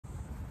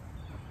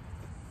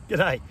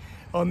G'day,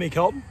 I'm Mick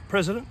Holton,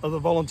 President of the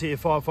Volunteer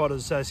Firefighters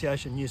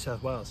Association, New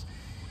South Wales.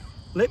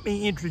 Let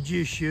me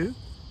introduce you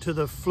to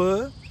the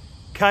FLIR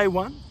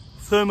K1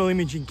 thermal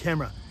imaging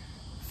camera.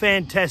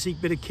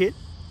 Fantastic bit of kit.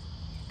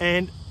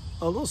 And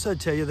I'll also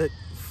tell you that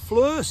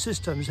FLIR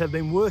Systems have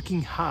been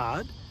working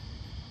hard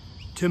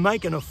to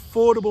make an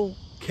affordable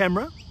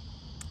camera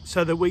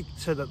so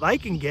that they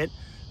can get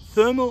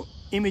thermal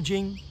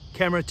imaging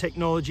camera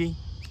technology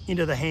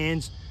into the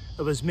hands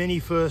of as many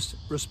first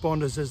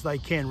responders as they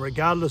can,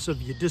 regardless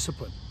of your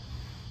discipline.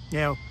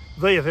 Now,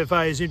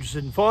 VFFA is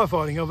interested in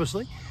firefighting,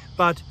 obviously,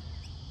 but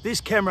this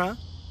camera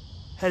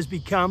has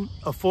become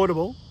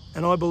affordable,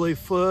 and I believe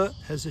FLIR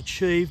has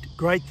achieved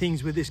great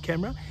things with this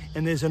camera,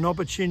 and there's an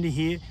opportunity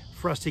here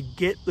for us to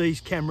get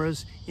these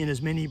cameras in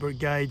as many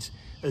brigades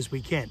as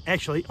we can.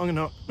 Actually, I'm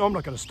not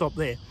going to stop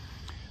there.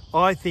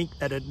 I think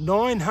that at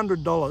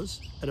 $900,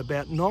 at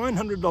about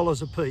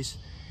 $900 a piece,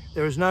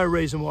 there is no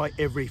reason why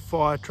every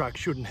fire truck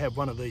shouldn't have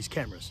one of these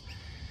cameras.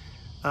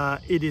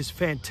 It is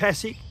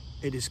fantastic,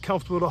 it is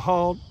comfortable to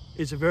hold,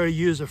 it's a very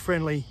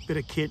user-friendly bit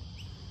of kit,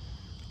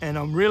 and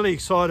I'm really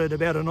excited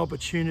about an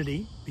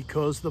opportunity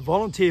because the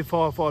Volunteer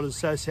Firefighters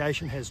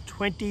Association has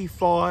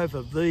 25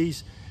 of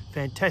these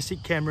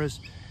fantastic cameras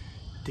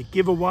to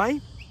give away,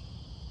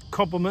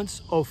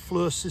 compliments of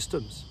FLIR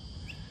Systems.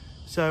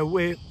 So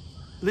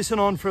listen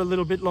on for a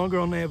little bit longer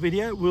on our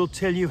video. We'll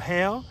tell you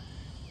how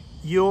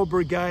your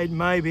brigade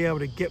may be able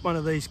to get one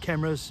of these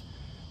cameras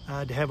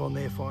to have on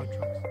their fire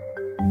trucks.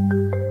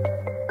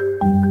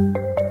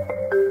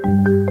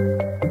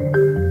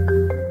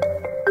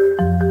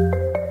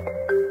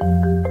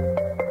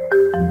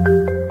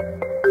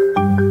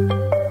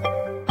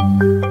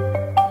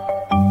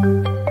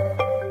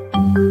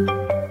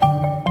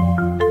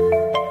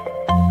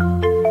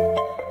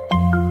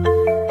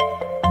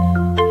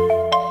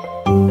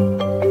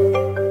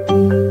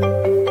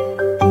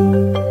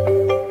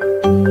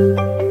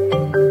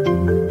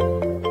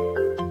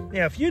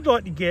 Now, if you'd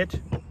like to get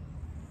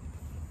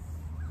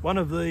one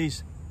of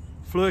these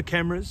FLIR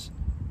cameras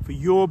for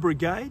your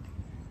brigade,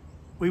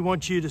 we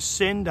want you to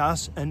send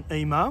us an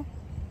email.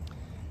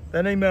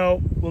 That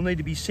email will need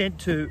to be sent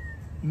to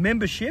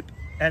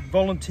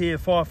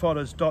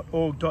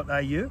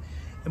membership@volunteerfirefighters.org.au,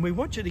 and we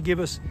want you to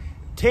give us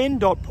 10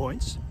 dot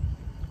points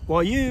how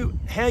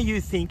you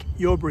think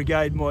your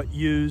brigade might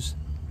use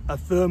a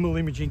thermal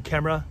imaging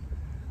camera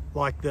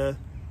like the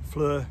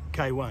FLIR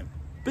K1.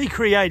 Be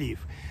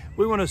creative.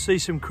 We want to see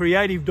some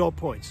creative dot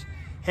points.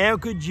 How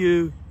could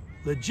you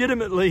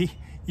legitimately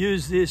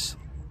use this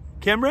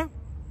camera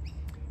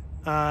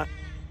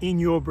in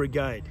your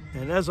brigade?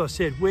 And as I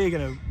said, we're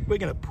going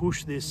to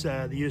push this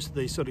the use of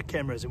these sort of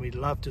cameras, and we'd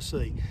love to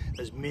see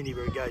as many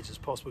brigades as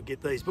possible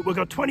get these. But we've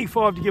got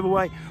 25 to give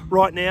away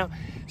right now,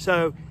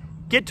 so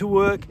get to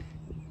work,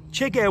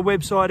 check our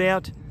website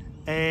out,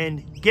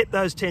 and get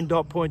those 10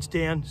 dot points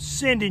down.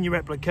 Send in your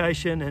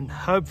application, and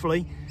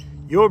hopefully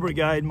your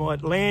brigade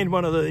might land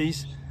one of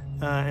these.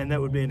 And that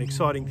would be an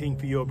exciting thing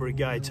for your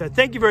brigade. So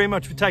thank you very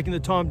much for taking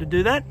the time to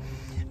do that.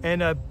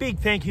 And a big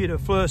thank you to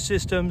FLIR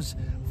Systems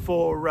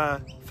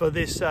for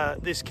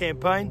this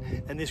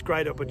campaign and this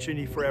great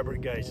opportunity for our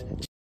brigades.